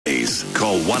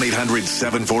Call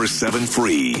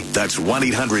 1-800-747-FREE. That's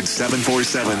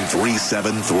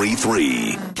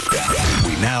 1-800-747-3733.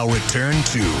 We now return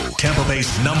to Tampa Bay's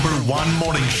 #1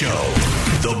 morning show,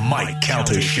 The Mike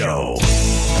Calta Show.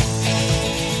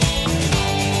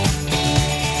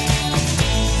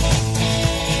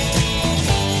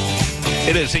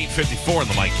 It is 8:54 on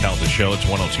the Mike Calta Show. It's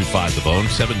 102.5 The Bone.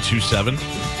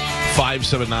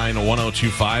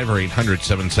 727-579-1025 or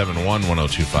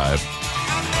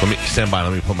 800-771-1025. Let me stand by.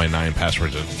 Let me put my 9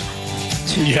 passwords in.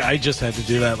 Yeah, I just had to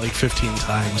do that like 15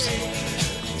 times.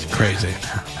 It's crazy.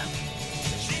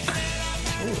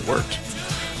 Oh, it worked.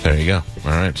 There you go.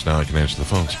 All right, so now I can answer the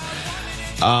phones.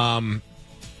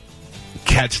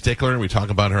 Kat Stickler, we talk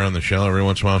about her on the show every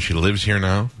once in a while. She lives here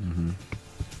now. Mm-hmm.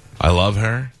 I love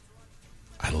her.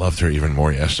 I loved her even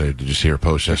more yesterday. Did you see her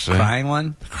post yesterday? The crying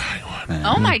one? The crying one.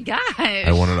 Oh my gosh.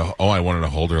 I wanted to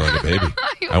hold her like a baby.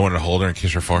 I wanted to hold her and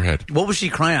kiss her forehead. What was she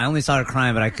crying? I only saw her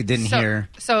crying, but I didn't hear.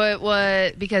 So it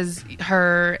was because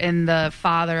her and the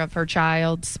father of her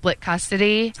child split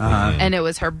custody, and it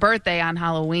was her birthday on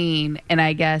Halloween, and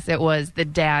I guess it was the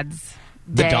dad's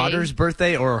The day. daughter's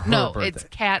birthday or her No, birthday? it's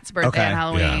Kat's birthday on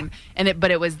Halloween, Yeah. but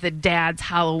it was the dad's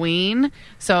Halloween,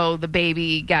 so the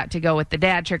baby got to go with the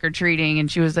dad trick or treating, and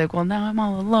she was like, "Well, now I'm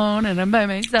all alone and I'm by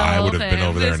myself. I would have been and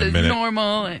over there this in a is minute.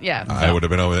 normal." And, I would have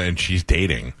been over there, and she's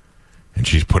dating, and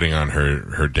she's putting on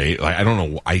her date. Like, I don't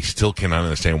know. I still cannot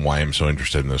understand why I'm so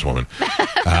interested in this woman.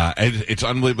 It's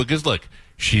unbelievable because look,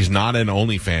 she's not an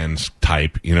OnlyFans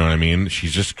type. You know what I mean?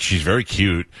 She's very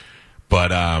cute,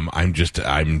 but I'm just.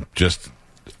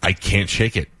 I can't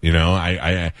shake it, you know.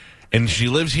 And she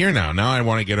lives here now. Now I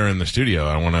want to get her in the studio.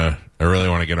 I really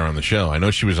want to get her on the show. I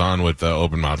know she was on with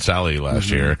Open Mouth Sally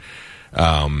last year, but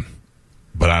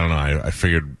I don't know. I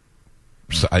figured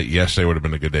yesterday would have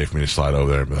been a good day for me to slide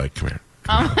over there and be like, "Come here."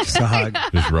 Just a hug.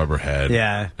 Just rub her head.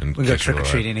 Yeah. And We go kiss her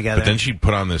trick-or-treating right. together. But then she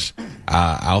put on this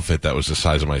outfit that was the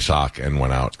size of my sock and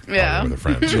went out Yeah. with her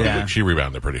friends. So Yeah. she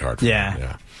rebounded pretty hard. Yeah.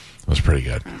 Yeah. It was pretty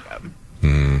good.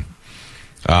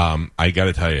 I got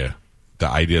to tell you, the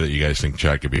idea that you guys think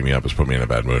Chad could beat me up has put me in a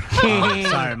bad mood.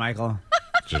 Sorry, Michael.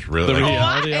 Just really. The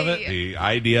reality of it? The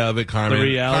idea of it, Carmen. The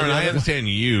reality Carmen, I of it? understand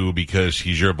you because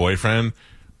he's your boyfriend,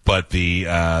 but the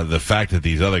fact that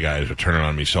these other guys are turning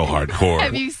on me so hardcore.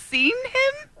 Have you seen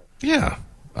him? Yeah.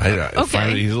 I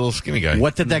find he's a little skinny guy.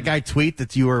 What did that guy tweet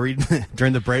that you were reading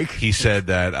during the break? He said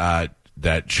that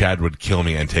Chad would kill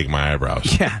me and take my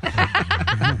eyebrows. Yeah.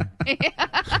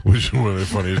 Which is one of the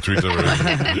funniest tweets ever.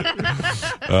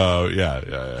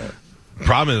 Yeah.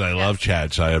 Problem is, I love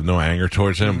Chad, so I have no anger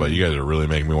towards him, but you guys are really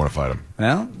making me want to fight him.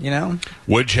 Well, you know.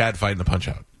 Would Chad fight in the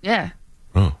Punch-Out? Yeah.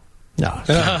 Oh. No.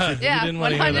 Yeah, didn't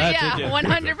want to hear 100. that, Yeah, did you?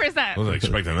 100%. I wasn't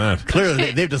expecting that.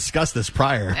 Clearly, they've discussed this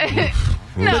prior.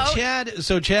 No, But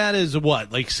Chad is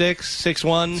what, like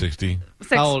 6'1"? 60.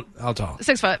 How tall?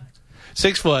 6 foot,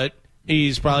 6 foot.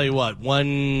 He's probably what,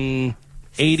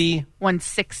 180?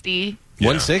 160.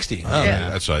 160. Oh, Yeah.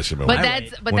 That's what I said. But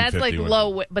that's like 150,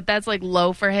 low. But that's like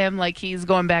low for him. Like he's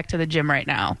going back to the gym right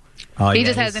now. Oh, He yeah,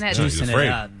 just he's hasn't had. He's juicing it afraid.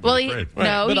 up. Well, Right.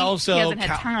 no, but he also hasn't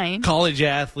had time. college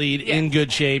athlete, Yeah. in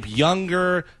good shape,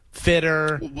 younger,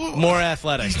 fitter, more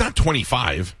athletic. He's not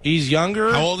 25. Hehe's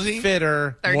younger, How old is he?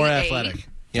 fitter, more 38. athletic.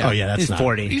 Oh, yeah, that's He's not.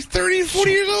 40. He's 30,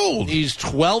 40 years old. He's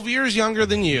 12 years younger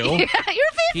than you. Yeah, you're 50.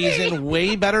 He's in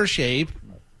way better shape,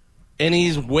 and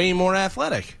he's way more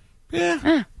athletic.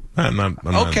 Yeah. I'm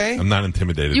not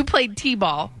intimidated. You played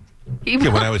t-ball. Yeah,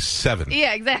 when I was 7.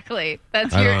 Yeah, exactly.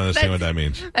 That's I your. don't understand what that's- that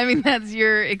means. I mean, that's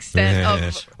your extent of.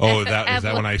 Is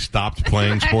that when I stopped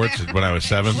playing sports when I was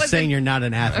 7? She's saying you're not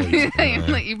an athlete,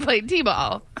 You played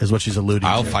t-ball. is what she's alluding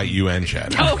I'll to. fight you and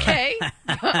Chad. Okay.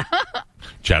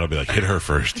 Chad will be like, hit her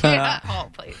first. Yeah. Oh,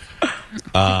 please.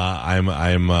 I'm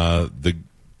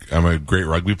a great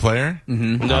rugby player.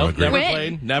 No, I'm a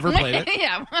great- never played it.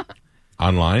 Yeah.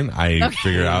 Online, I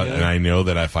figured out, and I know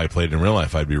that if I played in real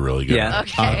life, I'd be really good. Yeah.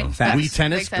 Okay. Facts. Wii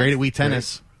tennis, Makes sense. great at Wii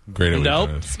tennis. Great at Nope.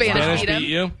 tennis. Spanish beat him. beat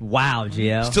you. Wow,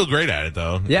 Gio. Still great at it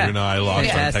though. Yeah. Even though I lost on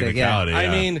Fantastic, technicality. I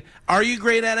mean, are you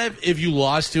great at it if you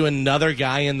lost to another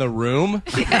guy in the room?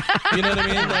 You know what I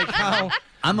mean? Like how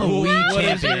I'm a What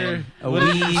Wii is champion. A what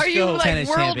is- Wii Are you like tennis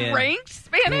world champion. ranked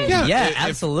Spanish? Yeah, if-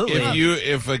 absolutely.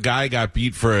 If a guy got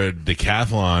beat for a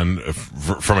decathlon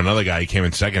from another guy, he came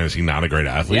in second. Is he not a great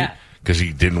athlete? Yeah. Because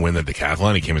he didn't win the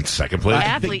decathlon, he came in second place.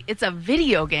 Athlete. It's a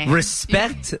video game.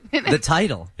 Respect the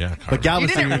title. Yeah, But You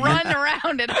Galveston, didn't run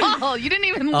around at all. You didn't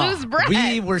even lose breath.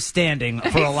 We were standing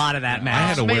for a lot of that I match.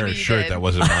 had to wear Maybe a you shirt did. that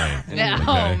wasn't mine. Yeah,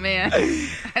 Okay? Oh man. I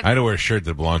had to wear a shirt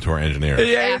that belonged to our engineer.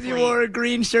 Yeah, if you wore a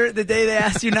green shirt the day they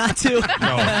asked you not to. No,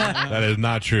 that is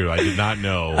not true. I did not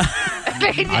know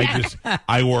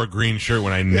I wore a green shirt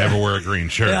when I never wear a green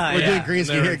shirt. Yeah. We're doing green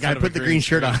screen They're here. in Guy, front of put a the green green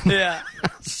shirt on. Yeah.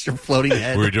 It's your floating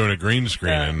head. We were doing a green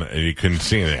screen and you couldn't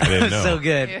see anything. I didn't know. So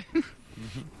good.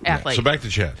 Athlete. So back to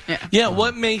Chad. Yeah,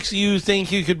 what makes you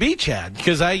think you could beat Chad?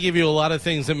 Because I give you a lot of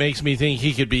things that makes me think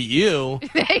he could beat you.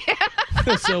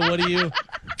 So what do you?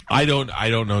 I don't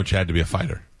know Chad to be a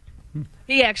fighter.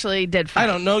 He actually did fight. I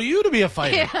don't know you to be a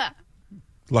fighter. Yeah.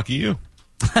 Lucky you.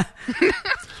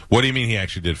 What do you mean he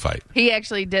actually did fight? He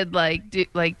actually did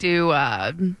do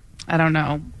I don't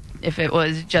know if it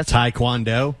was just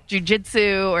Taekwondo.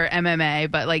 jiu-jitsu or MMA,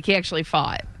 but he actually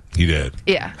fought. He did.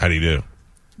 Yeah. How'd he do?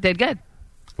 Did good.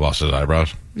 Lost his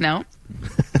eyebrows? No.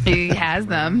 He has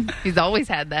them. He's always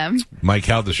had them. Mike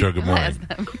Calta show, good Has morning.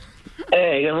 them.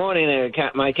 Hey, good morning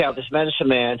there, Mike Calta, this medicine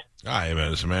man. Hi,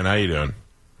 Medicine Man. How you doing?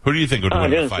 Who do you think would win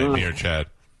the good. fight, me or Chad?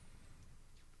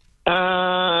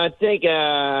 I think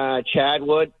Chad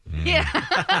would.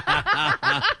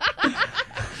 Yeah.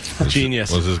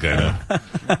 Genius. What's this guy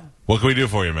know? What can we do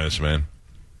for you, Medicine Man?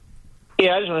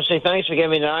 Yeah, I just want to say thanks for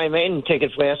giving me the Iron Maiden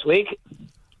tickets last week.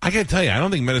 I got to tell you, I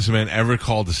don't think Medicine Man ever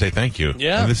called to say thank you.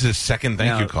 Yeah. And this is his second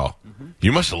thank you call.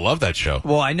 You must have loved that show.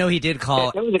 Well, I know he did call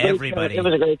It was a great everybody. Show. It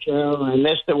was a great show. I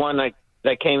missed the one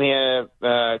that came here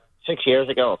 6 years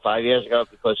ago or 5 years ago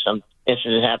because some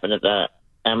incident happened at the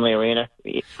Emily Arena.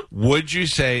 Would you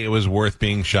say it was worth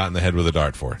being shot in the head with a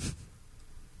dart for?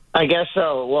 I guess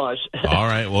so, it was. All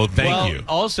right. Well, thank you.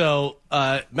 Also,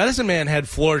 Medicine Man had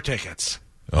floor tickets.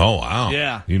 Oh, wow.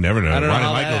 Yeah. You never know. I don't know Ronnie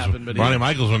how that Michaels, happened, but Ronnie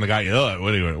Michaels wouldn't have got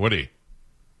you. What he?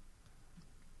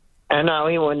 And no,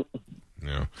 he wouldn't.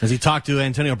 Yeah. Has he talked to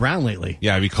Antonio Brown lately?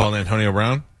 Yeah. Have you called Antonio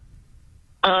Brown?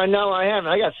 No, I haven't.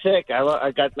 I got sick.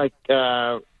 I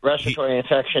got respiratory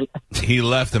infection. He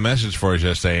left a message for us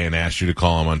yesterday and asked you to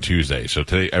call him on Tuesday. So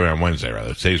today, on Wednesday,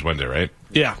 rather. Today's Wednesday, right?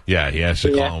 Yeah. Yeah, he asked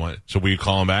to Yeah. call him. So will you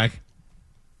call him back?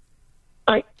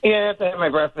 I have to have my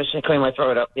breakfast and clean my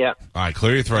throat up, yeah. All right,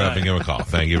 clear your throat up and give him a call.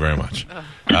 Thank you very much.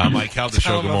 Mike Calta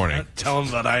show, good morning. Tell him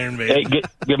about Iron Hey, Maiden.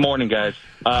 good morning, guys.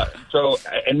 So,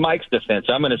 in Mike's defense,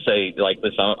 I'm going to say,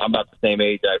 listen, I'm about the same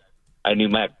age. I knew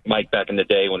Mike back in the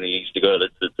day when he used to go to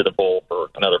the bowl for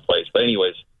another place. But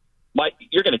anyways, Mike,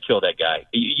 you're going to kill that guy.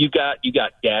 You got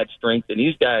dad strength, and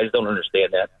these guys don't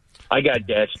understand that. I got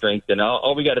dad strength, and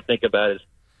all we got to think about is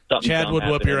something. Chad would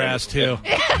whoop your ass, too.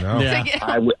 No. Yeah.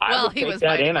 I would he was take that,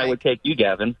 fighting and I Mike. would take you,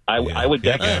 Gavin. I would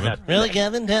Yeah, definitely. Gavin. Really,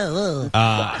 Gavin?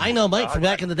 I know Mike from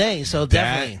back in the day, so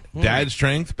Dad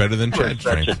strength better than Chad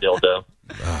Such a strength. dildo.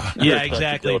 Yeah, Such a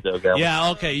exactly. dildo, Gavin.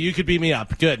 Yeah, okay, you could beat me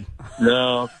up. Good.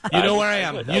 No, You know where I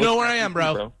am. You know where I am,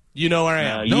 bro. You know where I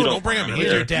am. you No, don't don't bring him With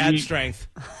your here. dad strength.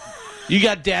 You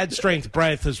got dad strength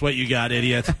breath is what you got,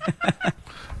 idiot.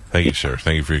 Thank you, sir.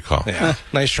 Thank you for your call. Yeah,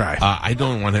 nice try. I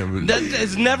don't want him. That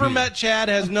has never met Chad,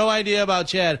 has no idea about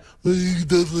Chad. You could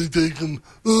definitely take him.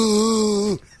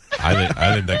 Oh. I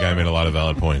think that guy made a lot of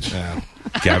valid points.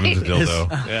 Gavin's a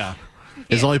dildo. Yeah.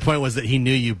 His only point was that he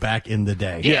knew you back in the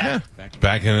day. Yeah.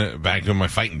 Back in my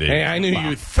fighting days. Hey, I knew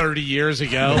you 30 years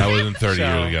ago. That wasn't 30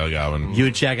 So- years ago, Gavin. You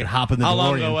and Chad could hop in the How DeLorean.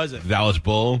 long ago was it? Dallas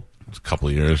Bull. It was a couple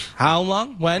of years. How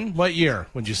long? When? What year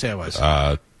would you say it was?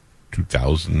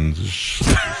 2000s.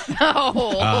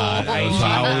 Oh. So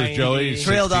how old is Joey?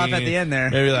 Trailed off 16? at the end there.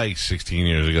 Maybe like 16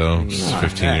 years ago,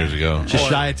 15 years ago. Just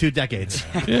shy of 2 decades.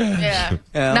 Yeah.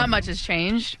 Not much has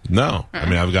changed. No. I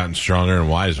mean, I've gotten stronger and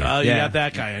wiser. You Yeah. got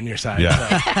that guy on your side. Yeah.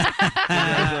 So.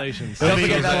 Congratulations. Don't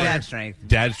forget about dad strength.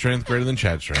 Dad strength greater than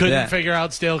Chad strength. Couldn't Yeah. figure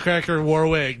out stale cracker wore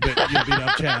wig, but you beat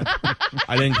up Chad.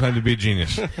 I didn't claim to be a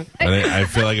genius. I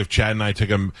feel like if Chad and I took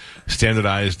a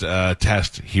standardized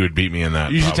test, he would beat me in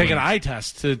that. You should probably. take an eye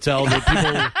test to tell that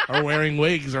people are wearing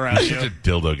wigs around You're such you.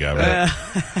 a dildo, Gavin.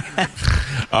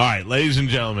 All right, ladies and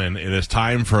gentlemen, it is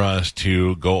time for us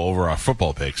to go over our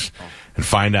football picks and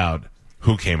find out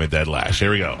who came in dead last.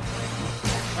 Here we go.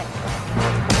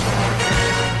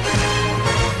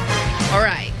 All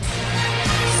right.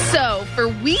 So for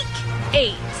week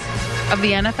 8 of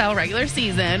the NFL regular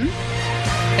season,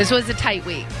 this was a tight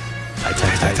week.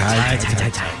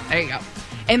 There you go.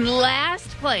 In last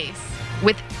place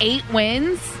with 8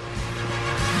 wins,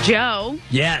 Joe.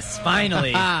 Yes,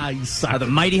 finally. You suck. How the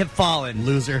mighty have fallen.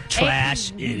 Loser.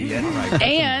 Trash idiot.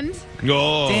 And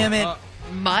Oh, Damn it.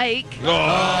 Mike. Just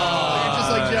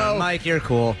like Joe. Mike, you're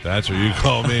cool. That's what you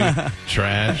call me,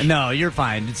 trash. No, you're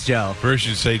fine. It's Joe. First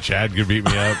you say Chad could beat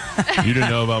me up. You didn't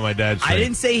know about my dad's I strength.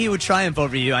 didn't say he would triumph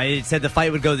over you. I said the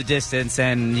fight would go the distance,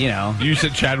 and, you know, You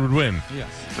said Chad would win.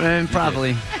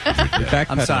 probably.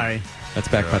 I'm sorry. That's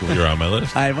backpedaling. You're on my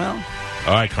list. Well,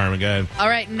 All right, Carmen, go ahead. All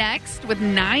right, next with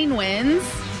 9 wins,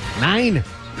 9.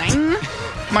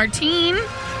 Martine,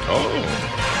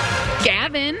 Oh.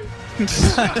 Gavin,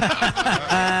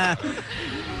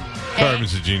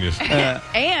 Carmen's a genius.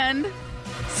 And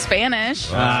Spanish.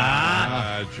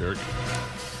 Jerk.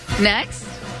 Next,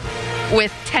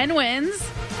 with 10 wins,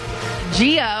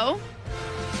 Gio.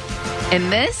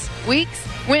 And this week's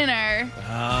winner,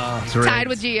 tied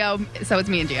with Gio, so it's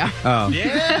me and Gio. Oh.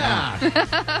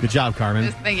 Yeah. Good job,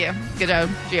 Carmen. Thank you. Good job,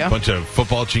 Gio. Bunch of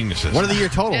football geniuses. What are the year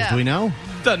totals? Yeah. Do we know?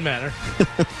 Doesn't matter.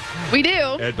 We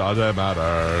do, It doesn't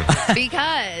matter.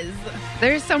 because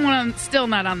there's someone still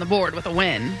not on the board with a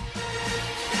win.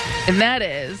 And that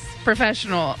is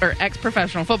professional or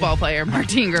ex-professional football player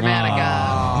Martin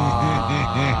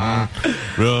Gramatica.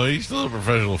 Really? He's still a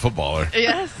professional footballer.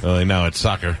 Yes. Really, now it's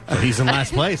soccer. So he's in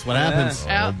last place. What happens?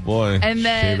 Yeah. Oh, boy. And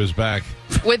then- Shave his back.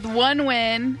 With one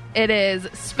win, it is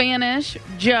Spanish,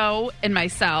 Joe, and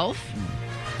myself.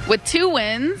 With 2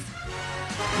 wins,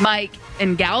 Mike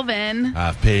and Galvin.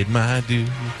 I've paid my dues.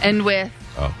 And with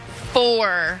Oh.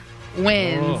 4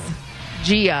 wins,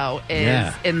 Gio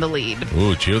is in the lead.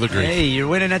 Ooh, Gio the Greek. Hey, you're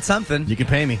winning at something. You can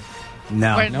pay me.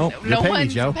 No. Where nope. No You're paying me,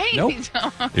 one's Joe. paying Nope. me,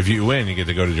 Joe. If you win, you get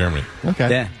to go to Germany. Okay.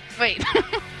 Yeah. Wait.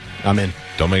 I'm in.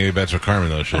 Don't make any bets with Carmen,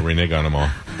 though. She'll renege on them all.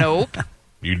 Nope.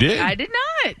 You did? I did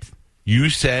not. You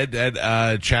said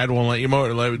that Chad won't let you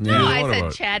motor. No, I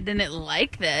said Chad didn't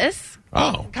like this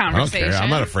Oh, conversation. I don't care. I'm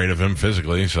not afraid of him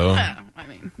physically, so. Oh, I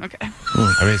mean, okay.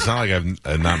 I mean, it's not like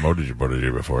I've not motored you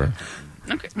before.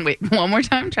 Okay. Wait, one more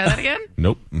time. Try that again.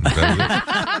 Nope.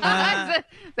 That was it.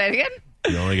 Say it again.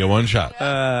 You only get one shot,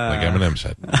 like Eminem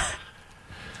said.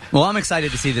 Well, I'm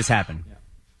excited to see this happen.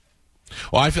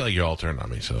 Well, I feel like you all turned on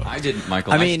me, so. I didn't,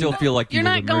 Michael. I mean, still feel like You're you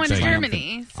not going to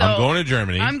Germany. So I'm going to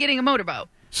Germany. I'm getting a motorboat.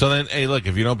 So then, hey, look,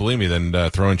 if you don't believe me, then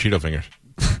throw in Cheeto fingers.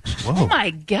 Oh my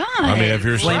god! I mean, if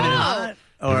you're so, Flaming Wow. hot,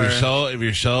 or if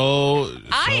you're so,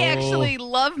 I actually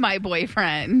love my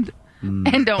boyfriend, and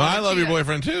don't. Well, I want love your Cheetos.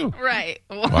 boyfriend too. Right.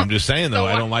 Well, I'm just saying though, So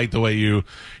I don't like the way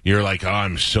you're like, oh,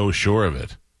 I'm so sure of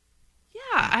it.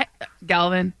 Yeah,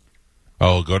 Galvin.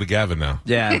 Oh, go to Gavin now.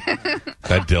 yeah.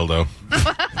 That dildo.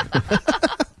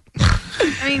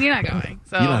 I mean, you're not going,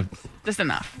 so You're not- just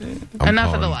enough. I'm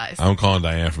Enough of the calling- lies. I'm calling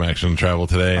Diane from Action and Travel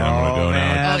today, and I'm going to go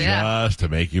man. now Oh, yeah. just to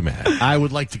make you mad. I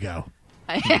would like to go.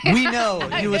 We know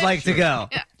you would like to go.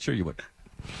 Sure you would.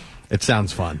 It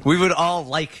sounds fun. We would all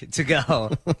like to go.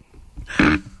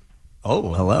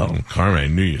 Oh, hello. Carmen, I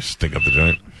knew you stink up the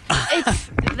joint. It's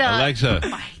the Alexa,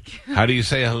 Mike. how do you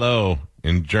say hello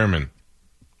in German?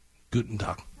 Guten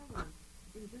Tag.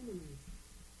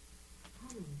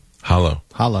 Hello.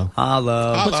 Hello.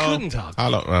 Hello. What's Guten Tag?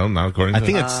 Hello. Well, not according I to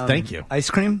think it's thank you. Ice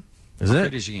cream? Is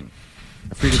it? Regime.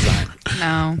 A free design.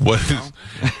 No.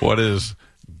 What is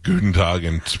Guten Tag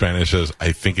in Spanish is,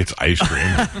 I think it's ice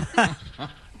cream.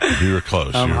 You were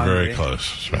close. I'm You were very hungry. close,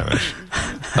 Spanish.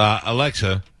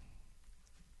 Alexa,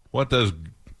 what does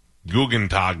Guten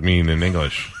Tag mean in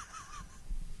English?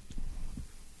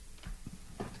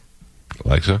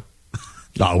 Alexa?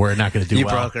 No, we're not going to do You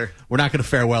well. broke her. We're not going to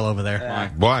fare well over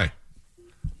there. Why?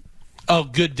 Oh,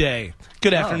 good day.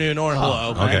 Good afternoon or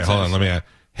hello. Okay, hold on. Let me ask.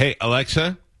 Hey,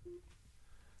 Alexa,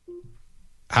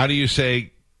 how do you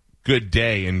say good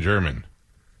day in German?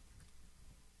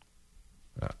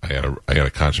 I got a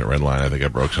constant red line. I think I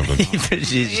broke something.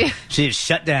 she's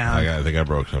shut down. I think I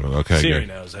broke something. Okay, Siri good.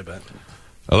 knows, I bet.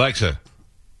 Alexa,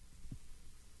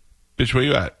 bitch, where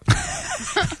you at?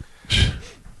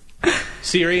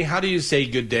 Siri, how do you say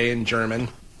good day in German?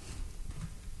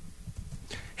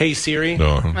 Hey, Siri,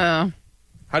 No. Oh.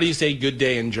 how do you say good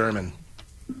day in German?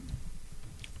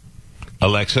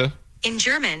 Alexa, In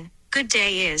German, good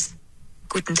day is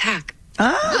Guten Tag.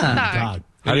 Tag. God.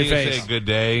 how do you your face. say good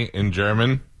day in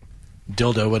German?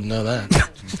 Dildo wouldn't know that.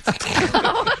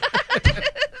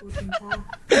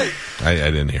 I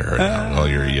didn't hear her while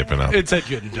you were yipping up. It's at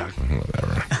Guten Tag.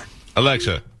 Whatever.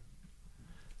 Alexa,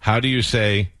 how do you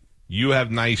say you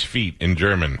have nice feet in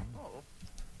German?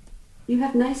 You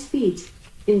have nice feet.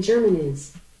 In German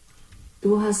is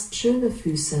Du hast schöne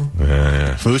Füße.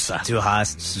 Yeah. Fusa. Du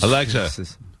hast. Alexa,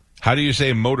 how do you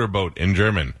say motorboat in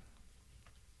German?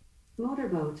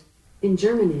 Motorboat. In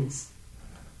German is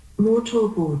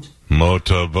Motorboot.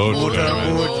 Motorboat.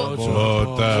 Motorboot.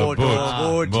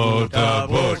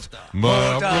 Motorboat.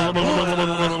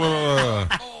 Motorboat.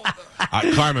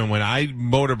 Carmen, when I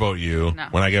motorboat you, No.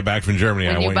 when I get back from Germany,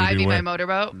 When I you want buy you to be me my wearing,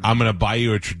 motorboat, I'm going to buy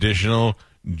you a traditional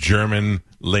German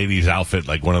lady's outfit,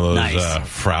 like one of those Nice.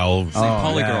 Frau.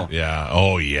 Polly yeah. girl. Yeah.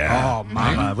 Oh, yeah. Oh,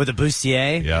 mama. With a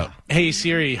bustier? Yeah. Hey,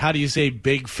 Siri, how do you say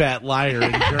big fat liar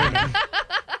in German?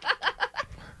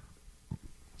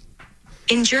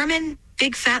 In German,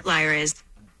 big fat liar is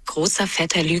großer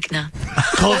fetter Lügner.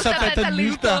 Großer fetter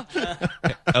Lügner.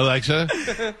 Alexa,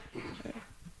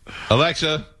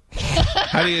 Alexa,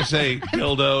 how do you say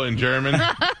dildo in German?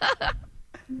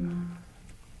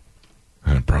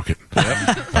 I broke it.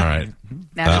 Yep. All right.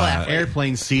 Natural effort.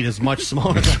 Airplane seat is much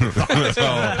smaller than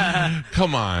Oh,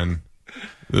 come on.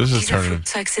 This is Dieser turning.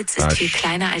 Flugzeugsitz ist viel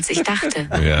kleiner, als ich dachte.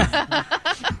 Yeah.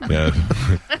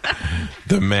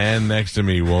 The man next to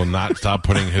me will not stop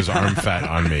putting his arm fat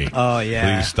on me. Oh,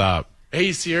 yeah. Please stop.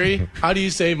 Hey, Siri, how do you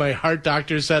say my heart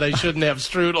doctor said I shouldn't have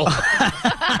strudel?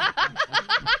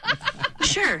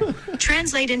 Sure.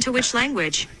 Translate into which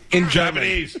language? In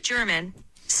Japanese. German,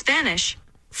 Spanish,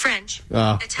 French,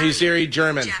 Oh. Hey, Italian, Siri,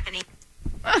 German. Japanese.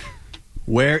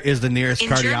 Where is the nearest In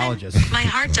cardiologist? German, my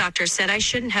heart doctor said I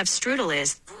shouldn't have strudel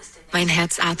is. Mein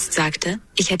Herzarzt sagte,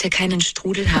 ich hätte keinen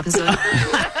Strudel haben sollen.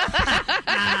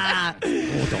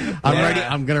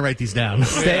 I'm going to write these down.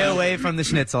 Stay away from the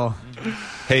schnitzel.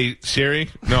 Hey, Siri?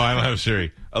 No, I don't have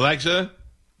Siri. Alexa,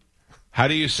 how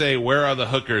do you say where are the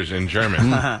hookers in German?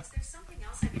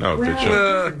 No, Where did are you?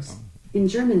 the hookers in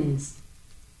German is?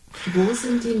 Wo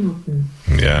sind die Nutten?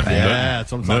 Yeah. Yeah,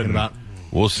 that's what I'm talking about.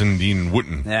 Wo sind die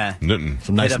Nutten? Yeah. Nutten.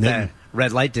 Some nice Right up knitting. there.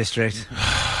 Red light district.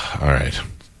 All right.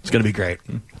 It's going to be great.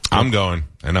 I'm going,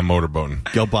 and I'm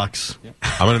motorboating. Go Bucks.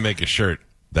 I'm going to make a shirt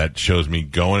that shows me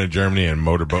going to Germany and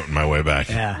motorboating my way back.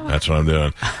 Yeah. That's what I'm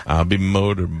doing. I'll be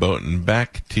motorboating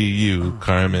back to you,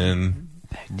 Carmen.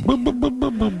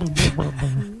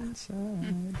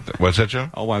 What's that, Joe?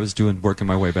 Oh, I was working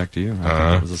my way back to you. I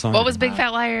thought that was a song. What was Big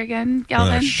Fat Liar again,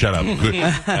 Galvin? Shut up.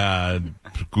 Good.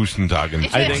 Guten Tag.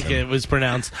 I think it was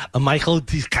pronounced Michael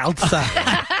Calta.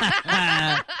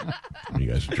 You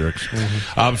guys are jerks.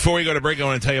 Before we go to break, I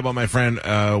want to tell you about my friend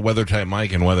WeatherTight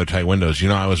Mike and WeatherTight Windows. You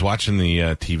know, I was watching the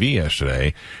TV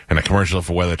yesterday, and a commercial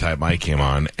for WeatherTight Mike came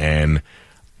on, and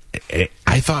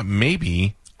I thought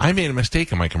maybe I made a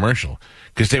mistake in my commercial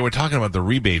because they were talking about the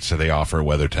rebates that they offer at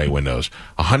WeatherTight Windows.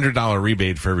 $100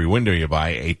 rebate for every window you buy,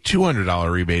 a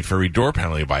 $200 rebate for every door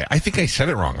panel you buy. I think I said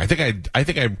it wrong. I think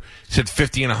I said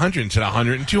 50 and 100 instead of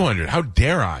 100 and 200. How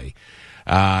dare I?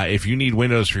 If you need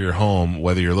windows for your home,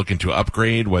 whether you're looking to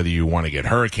upgrade, whether you want to get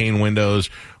hurricane windows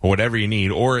or whatever you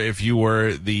need, or if you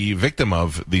were the victim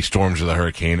of the storms of the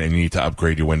hurricane and you need to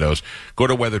upgrade your windows, go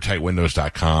to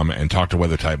weathertightwindows.com and talk to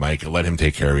WeatherTight Mike. Let him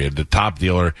take care of you. The top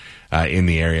dealer in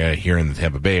the area here in the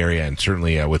Tampa Bay area, and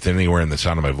certainly within anywhere in the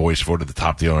sound of my voice, voted the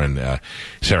top dealer in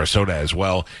Sarasota as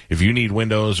well. If you need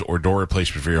windows or door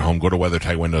replacement for your home, go to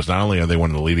WeatherTight Windows. Not only are they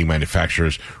one of the leading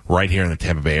manufacturers right here in the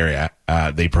Tampa Bay area,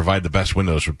 they provide the best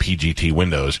windows with PGT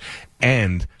windows,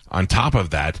 and on top of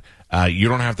that, you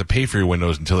don't have to pay for your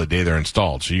windows until the day they're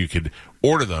installed. So you could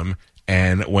order them,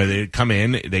 and when they come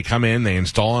in, they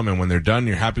install them, and when they're done,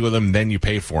 you're happy with them, then you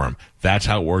pay for them. That's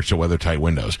how it works at WeatherTight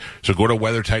Windows. So go to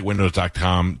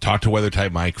weathertightwindows.com, talk to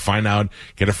WeatherTight Mike, find out,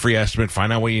 get a free estimate,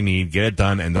 find out what you need, get it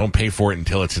done, and don't pay for it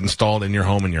until it's installed in your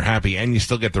home and you're happy, and you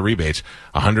still get the rebates.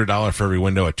 $100 for every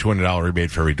window, a $200 rebate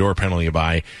for every door panel you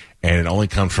buy, and it only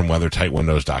comes from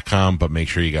weathertightwindows.com, but make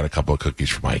sure you got a couple of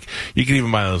cookies for Mike. You can even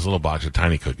buy those little box of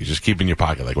tiny cookies. Just keep in your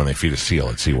pocket, like when they feed a seal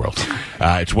at SeaWorld.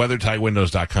 It's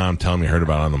weathertightwindows.com. Tell them you heard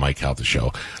about it on the Mike Calta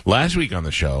Show. Last week on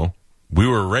the show, we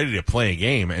were ready to play a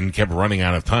game and kept running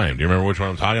out of time. Do you remember which one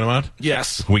I'm talking about?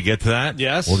 Yes. Can we get to that?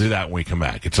 Yes. We'll do that when we come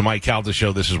back. It's the Mike Calta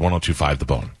Show. This is 102.5 The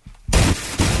Bone.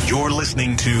 You're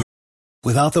listening to...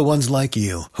 Without the ones like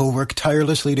you, who work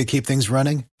tirelessly to keep things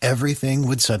running, everything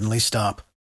would suddenly stop.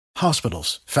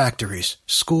 Hospitals, factories,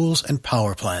 schools, and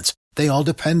power plants, they all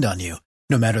depend on you.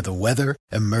 No matter the weather,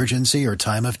 emergency, or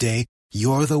time of day,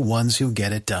 you're the ones who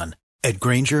get it done. At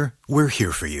Grainger, we're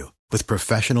here for you with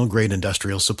professional-grade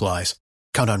industrial supplies.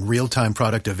 Count on real-time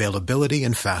product availability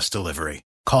and fast delivery.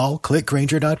 Call, click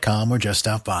Grainger.com, or just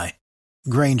stop by.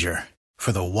 Grainger,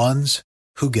 for the ones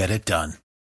who get it done.